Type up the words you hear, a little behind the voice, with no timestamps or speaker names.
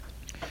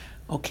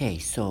Okay,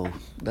 so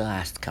the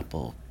last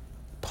couple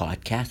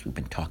podcasts we've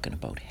been talking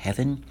about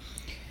heaven,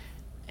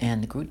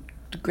 and the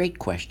great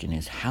question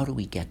is, how do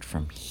we get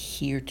from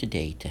here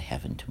today to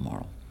heaven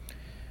tomorrow?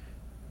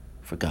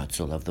 For God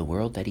so loved the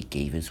world that he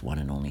gave his one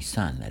and only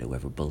Son, that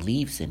whoever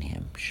believes in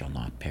him shall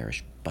not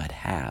perish but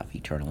have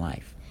eternal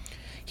life.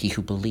 He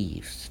who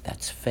believes,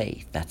 that's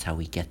faith, that's how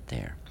we get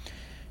there.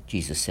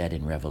 Jesus said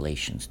in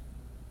Revelations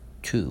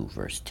 2,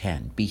 verse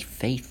 10, "Be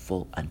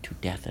faithful unto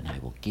death, and I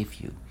will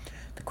give you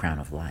the crown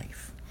of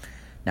life."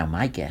 Now,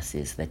 my guess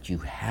is that you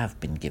have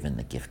been given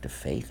the gift of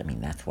faith. I mean,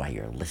 that's why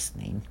you're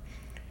listening.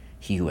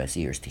 He who has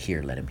ears to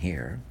hear, let him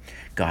hear.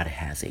 God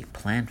has a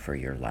plan for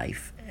your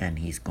life, and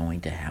he's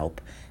going to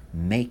help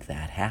make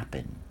that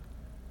happen.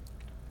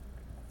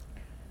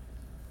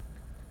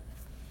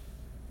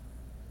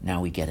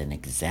 Now we get an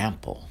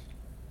example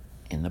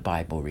in the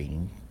Bible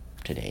reading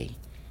today.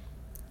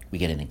 We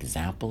get an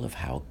example of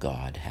how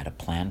God had a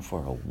plan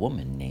for a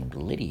woman named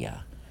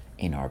Lydia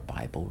in our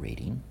Bible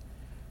reading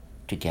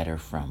to get her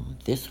from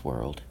this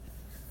world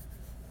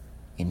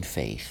in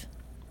faith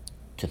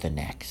to the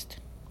next.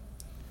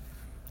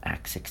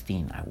 Acts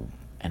 16.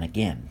 And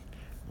again,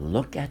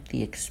 look at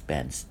the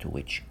expense to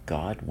which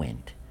God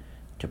went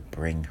to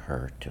bring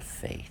her to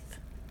faith.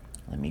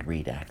 Let me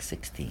read Acts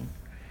 16,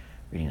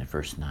 reading at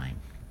verse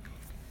 9.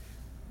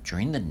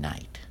 During the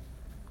night,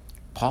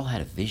 Paul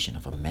had a vision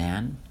of a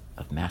man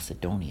of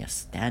Macedonia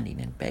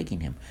standing and begging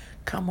him,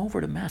 "Come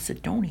over to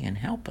Macedonia and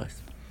help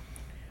us."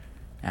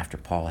 After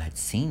Paul had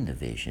seen the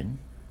vision,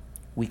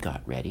 we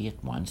got ready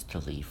at once to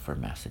leave for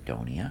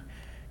Macedonia,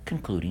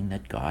 concluding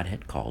that God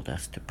had called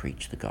us to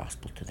preach the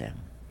gospel to them.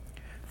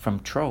 From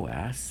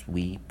Troas,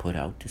 we put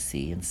out to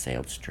sea and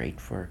sailed straight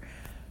for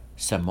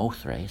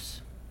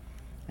Samothrace,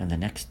 and the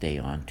next day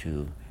on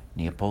to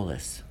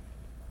Neapolis.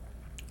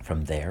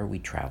 From there, we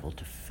traveled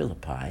to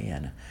Philippi,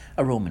 and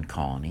a Roman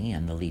colony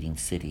and the leading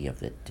city of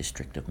the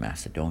district of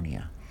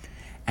Macedonia,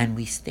 and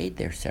we stayed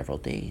there several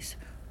days.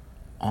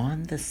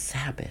 On the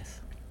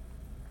Sabbath,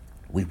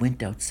 we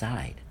went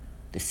outside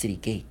the city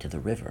gate to the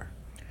river,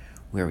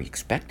 where we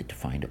expected to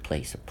find a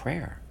place of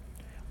prayer.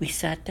 We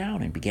sat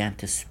down and began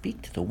to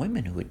speak to the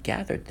women who had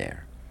gathered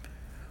there.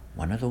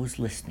 One of those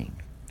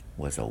listening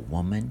was a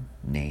woman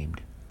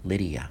named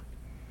Lydia,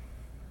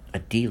 a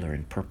dealer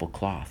in purple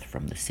cloth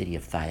from the city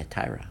of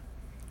Thyatira,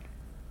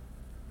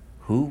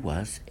 who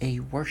was a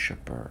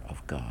worshiper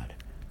of God.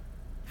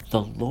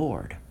 The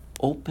Lord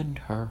opened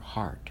her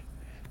heart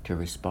to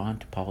respond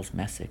to Paul's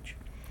message.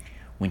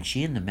 When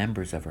she and the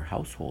members of her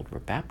household were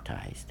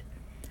baptized,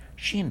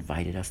 she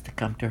invited us to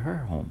come to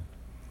her home.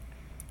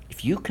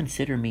 "If you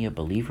consider me a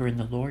believer in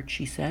the Lord,"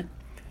 she said,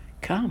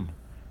 "come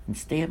and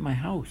stay at my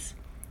house."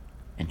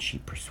 And she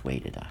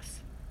persuaded us.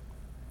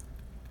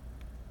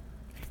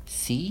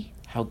 See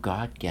how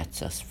God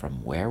gets us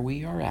from where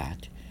we are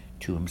at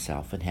to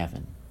himself in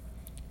heaven.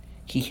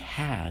 He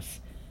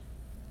has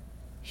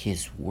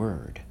his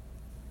word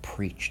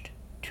preached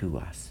to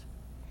us.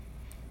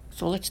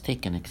 So let's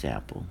take an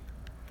example.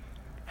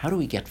 How do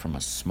we get from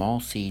a small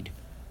seed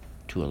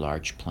to a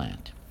large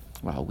plant?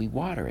 Well, we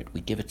water it,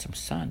 we give it some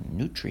sun,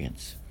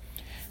 nutrients.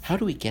 How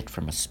do we get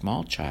from a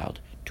small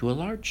child to a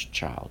large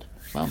child?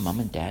 Well,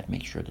 mom and dad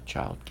make sure the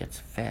child gets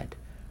fed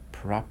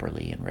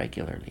properly and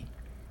regularly.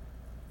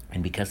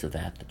 And because of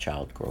that, the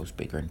child grows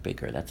bigger and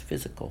bigger. That's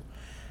physical.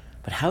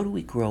 But how do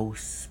we grow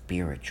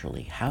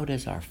spiritually? How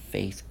does our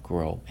faith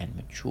grow and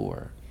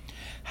mature?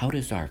 How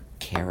does our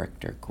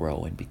character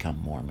grow and become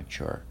more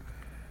mature?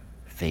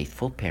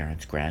 Faithful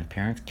parents,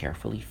 grandparents,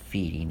 carefully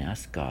feeding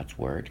us God's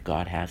word.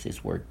 God has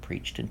his word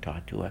preached and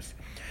taught to us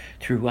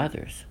through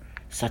others,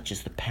 such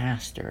as the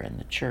pastor and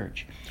the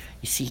church.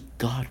 You see,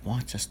 God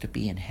wants us to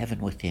be in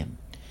heaven with him,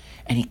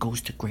 and he goes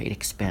to great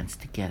expense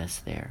to get us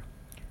there.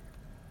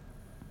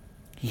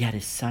 He had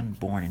his son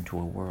born into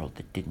a world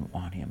that didn't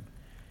want him.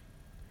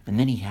 And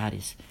then he had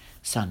his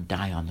son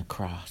die on the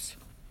cross.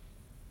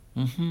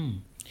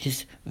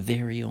 His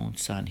very own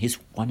son, his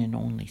one and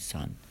only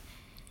son,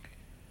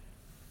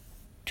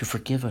 to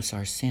forgive us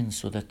our sins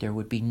so that there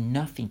would be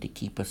nothing to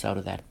keep us out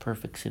of that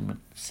perfect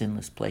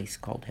sinless place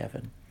called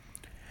heaven.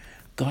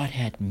 God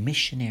had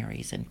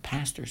missionaries and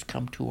pastors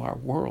come to our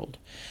world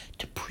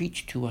to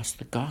preach to us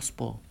the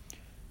gospel.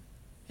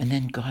 And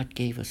then God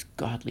gave us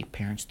godly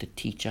parents to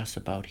teach us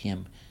about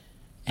him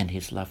and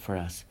his love for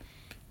us.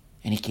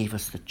 And he gave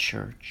us the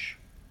church,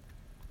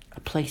 a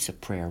place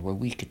of prayer where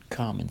we could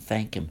come and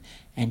thank him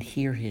and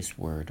hear his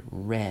word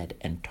read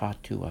and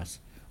taught to us.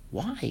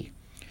 Why?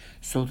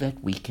 So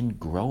that we can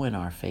grow in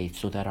our faith,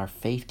 so that our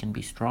faith can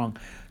be strong,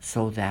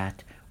 so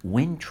that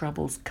when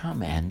troubles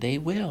come, and they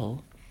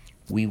will,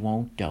 we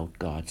won't doubt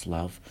God's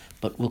love,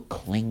 but will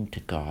cling to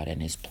God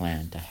and his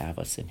plan to have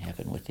us in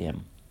heaven with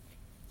him.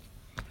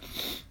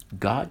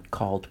 God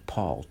called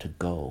Paul to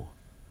go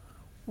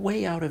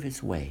way out of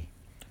his way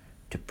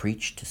to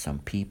preach to some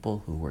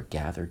people who were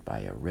gathered by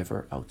a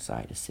river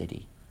outside a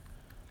city.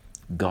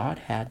 God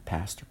had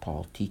Pastor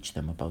Paul teach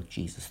them about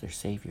Jesus, their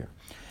Savior.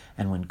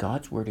 And when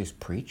God's word is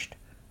preached,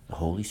 the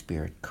Holy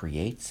Spirit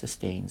creates,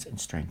 sustains, and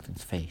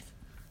strengthens faith.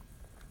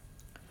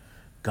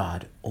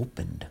 God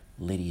opened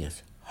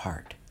Lydia's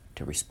heart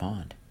to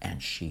respond,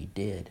 and she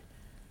did.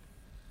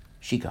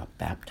 She got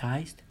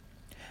baptized,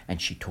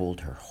 and she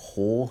told her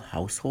whole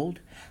household,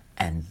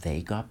 and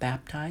they got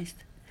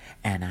baptized.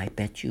 And I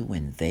bet you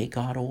when they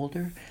got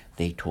older,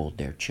 they told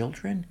their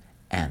children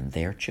and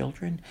their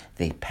children.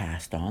 They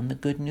passed on the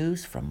good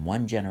news from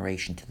one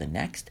generation to the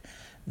next,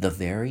 the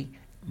very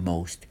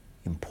most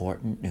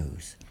important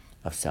news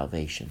of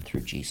salvation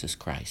through Jesus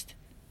Christ.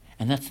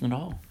 And that's not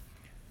all.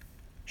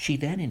 She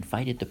then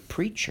invited the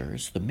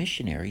preachers, the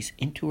missionaries,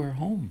 into her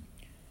home.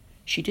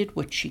 She did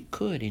what she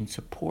could in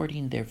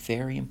supporting their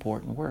very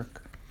important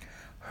work.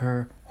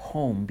 Her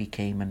home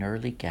became an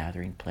early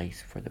gathering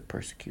place for the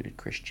persecuted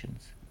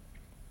Christians.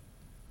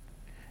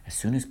 As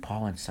soon as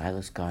Paul and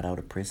Silas got out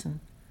of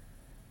prison,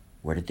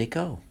 where did they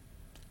go?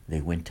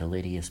 They went to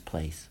Lydia's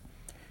place.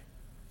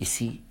 You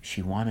see,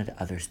 she wanted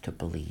others to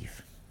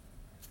believe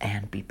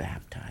and be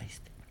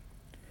baptized.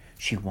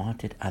 She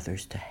wanted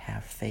others to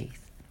have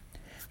faith.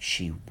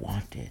 She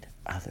wanted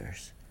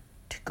others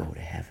to go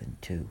to heaven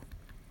too.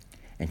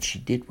 And she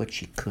did what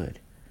she could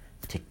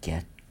to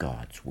get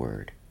God's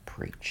word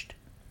preached.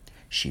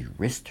 She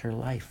risked her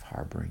life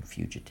harboring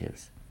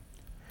fugitives.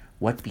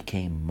 What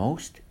became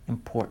most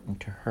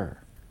important to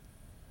her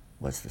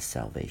was the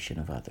salvation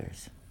of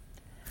others.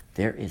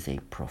 There is a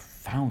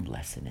profound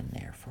lesson in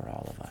there for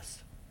all of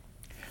us.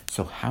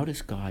 So how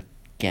does God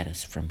get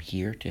us from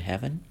here to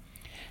heaven?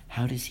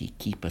 How does he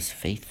keep us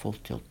faithful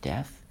till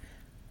death?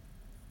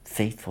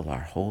 Faithful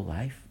our whole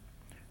life,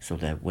 so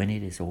that when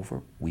it is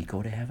over, we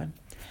go to heaven?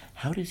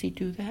 How does he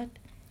do that?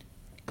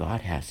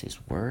 God has his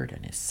word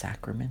and his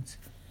sacraments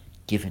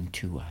given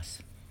to us.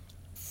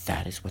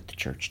 That is what the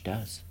church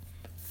does.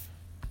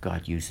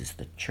 God uses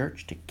the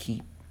church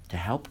to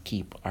help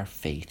keep our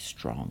faith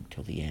strong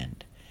till the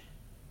end,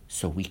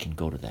 so we can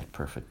go to that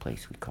perfect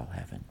place we call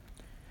heaven.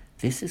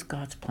 This is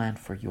God's plan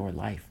for your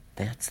life.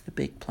 That's the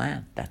big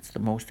plan. That's the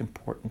most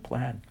important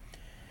plan.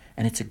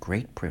 And it's a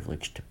great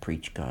privilege to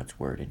preach God's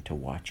word and to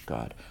watch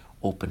God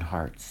open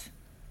hearts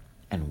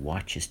and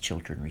watch his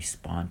children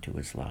respond to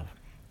his love.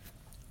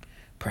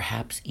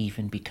 Perhaps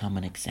even become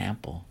an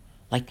example,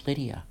 like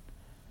Lydia,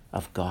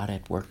 of God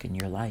at work in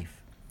your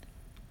life.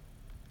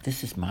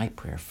 This is my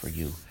prayer for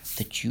you,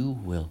 that you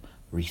will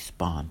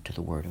respond to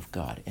the word of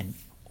God and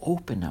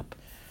open up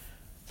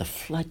the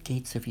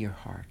floodgates of your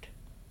heart.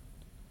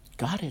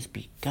 God has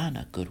begun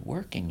a good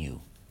work in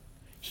you.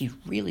 He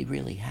really,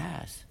 really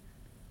has.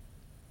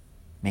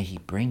 May he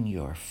bring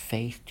your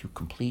faith to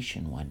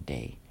completion one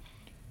day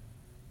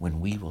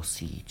when we will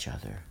see each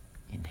other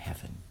in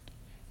heaven.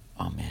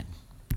 Amen.